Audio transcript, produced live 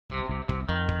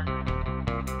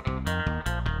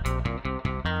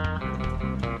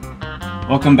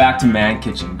Welcome back to Man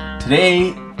Kitchen.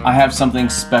 Today I have something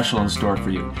special in store for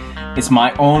you. It's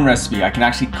my own recipe. I can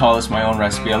actually call this my own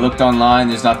recipe. I looked online,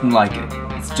 there's nothing like it.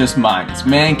 It's just mine. It's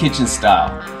Man Kitchen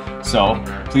style. So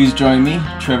please join me,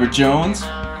 Trevor Jones,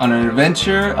 on an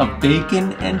adventure of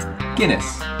bacon and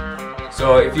Guinness.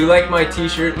 So if you like my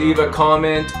t-shirt, leave a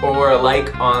comment or a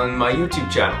like on my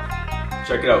YouTube channel.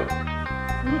 Check it out.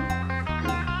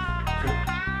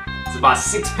 It's about a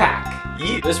 6-pack.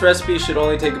 This recipe should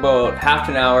only take about half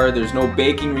an hour. There's no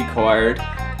baking required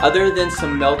other than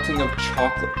some melting of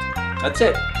chocolate. That's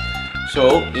it.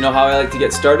 So, you know how I like to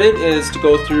get started is to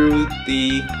go through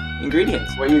the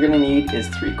ingredients. What you're gonna need is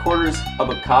 3/4 of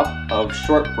a cup of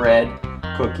shortbread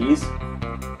cookies,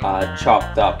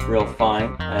 chopped up real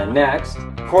fine. And next,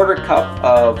 1/4 cup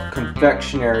of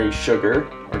confectionery sugar,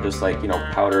 or just like, you know,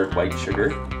 powdered white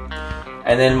sugar.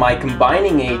 And then my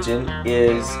combining agent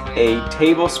is a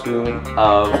tablespoon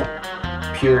of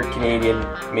pure Canadian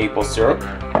maple syrup.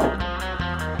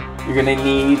 You're gonna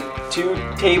need 2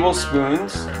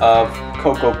 tablespoons of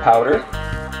cocoa powder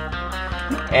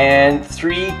and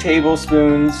 3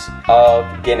 tablespoons of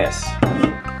Guinness.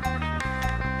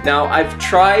 Now I've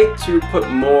tried to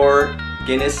put more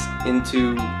Guinness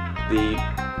into the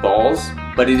balls,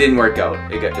 but it didn't work out.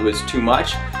 It was too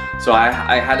much. So I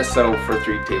had to settle for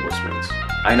 3 tablespoons.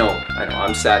 I know,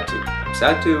 I'm sad too. It's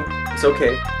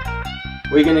okay.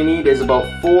 What you're gonna need is about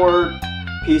 4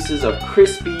 pieces of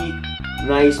crispy,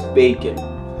 nice bacon.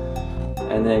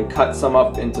 And then cut some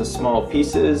up into small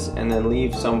pieces and then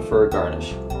leave some for a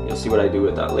garnish. You'll see what I do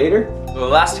with that later. So the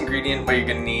last ingredient what you're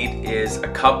gonna need is a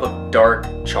cup of dark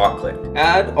chocolate.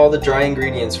 Add all the dry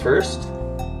ingredients first.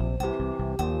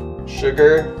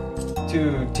 Sugar,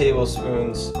 2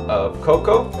 tablespoons of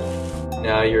cocoa.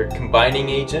 Now your combining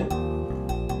agent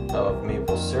of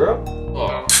maple syrup.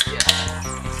 Oh, yeah.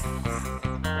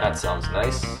 That sounds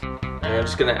nice. And I'm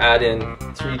just gonna add in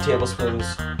 3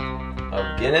 tablespoons of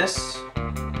Guinness.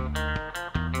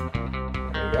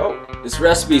 There we go. This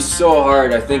recipe is so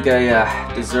hard, I think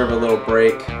I deserve a little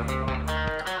break.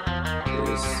 It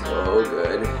is so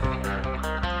good.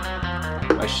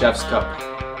 My chef's cup.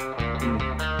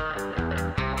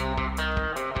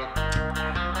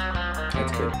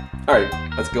 That's good. Alright,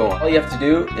 let's go on. All you have to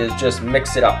do is just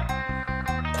mix it up.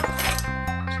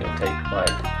 Just gonna take my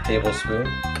tablespoon.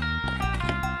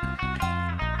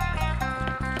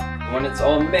 When it's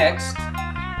all mixed,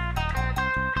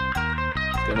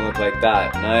 it's gonna look like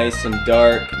that. Nice and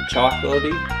dark and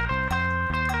chocolatey.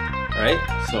 Alright,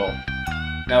 so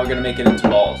now we're gonna make it into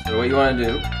balls. So what you wanna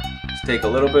do is take a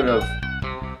little bit of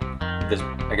this,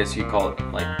 I guess you call it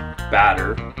like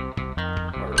batter,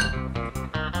 or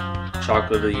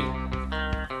chocolatey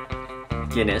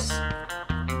Guinness.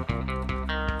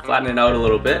 Flatten it out a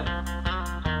little bit.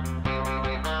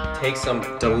 Take some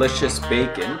delicious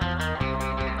bacon.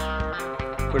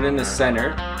 Put it in the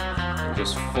center and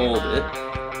just fold it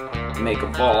and make a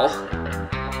ball.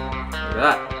 Look at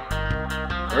that.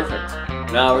 Perfect.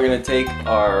 Now we're gonna take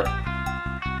our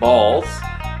balls.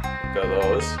 Look at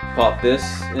those. Pop this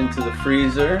into the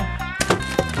freezer.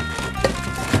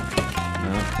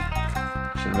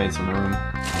 Should have made some room.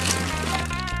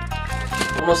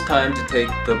 Almost time to take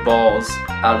the balls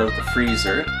out of the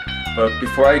freezer, but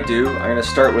before I do, I'm going to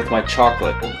start with my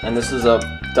chocolate. And this is a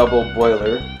double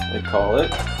boiler, they call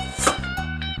it.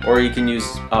 Or you can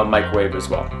use a microwave as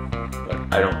well, but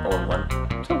I don't own one.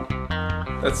 So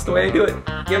that's the way I do it.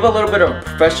 Give a little bit of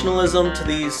professionalism to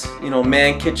these, you know,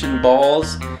 Man Kitchen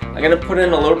balls. I'm going to put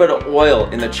in a little bit of oil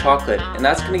in the chocolate, and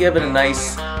that's going to give it a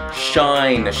nice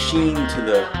shine, a sheen to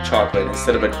the chocolate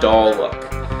instead of a dull look.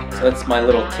 So that's my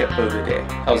little tip of the day.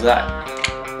 How's that?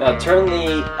 Now turn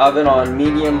the oven on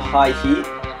medium-high heat,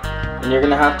 and you're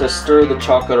gonna have to stir the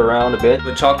chocolate around a bit.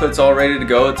 The chocolate's all ready to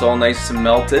go. It's all nice and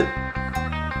melted.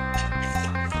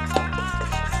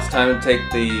 It's time to take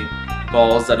the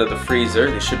balls out of the freezer.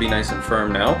 They should be nice and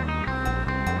firm now.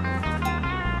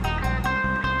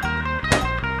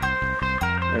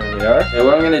 There we are. And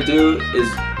what I'm gonna do is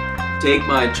take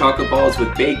my chocolate balls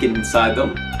with bacon inside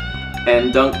them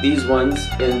and dunk these ones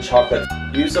in chocolate.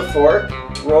 Use a fork,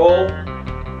 roll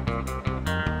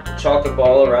the chocolate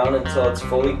ball around until it's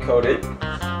fully coated,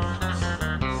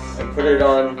 and put it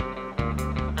on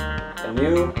a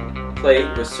new plate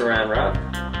with saran wrap.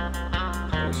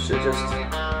 And it should just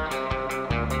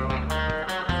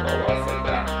fall off like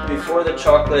that. Before the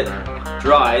chocolate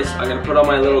dries, I'm going to put on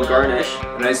my little garnish,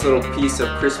 a nice little piece of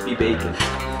crispy bacon.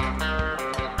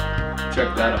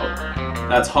 Check that out.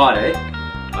 That's hot, eh?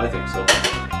 I think so.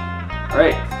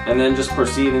 Alright. and then just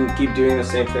proceed and keep doing the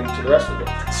same thing to the rest of it.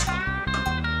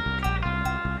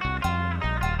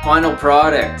 Final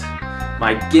product,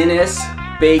 my Guinness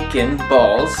bacon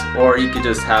balls, or you could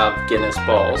just have Guinness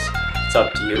balls. It's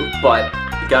up to you, but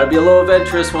you gotta be a little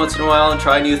adventurous once in a while and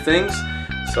try new things.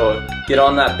 So get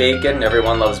on that bacon.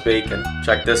 Everyone loves bacon.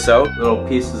 Check this out. Little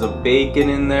pieces of bacon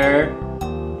in there.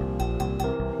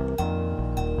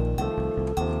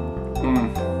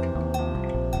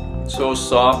 So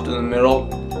soft in the middle.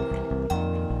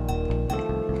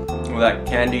 With that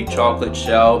candy chocolate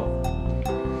shell.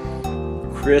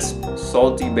 Crisp,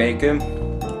 salty bacon.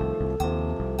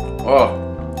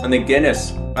 Oh, and the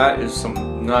Guinness. That is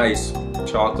some nice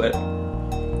chocolate.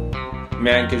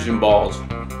 Man Kitchen balls.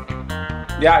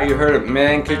 Yeah, you heard it,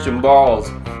 Man Kitchen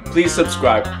balls. Please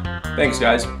subscribe. Thanks,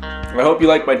 guys. I hope you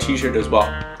like my t-shirt as well.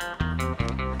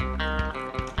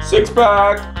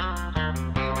 6-pack!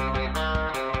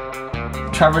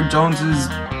 Trevor Jones's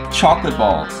chocolate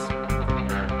balls.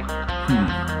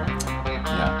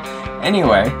 Yeah.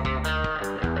 Anyway.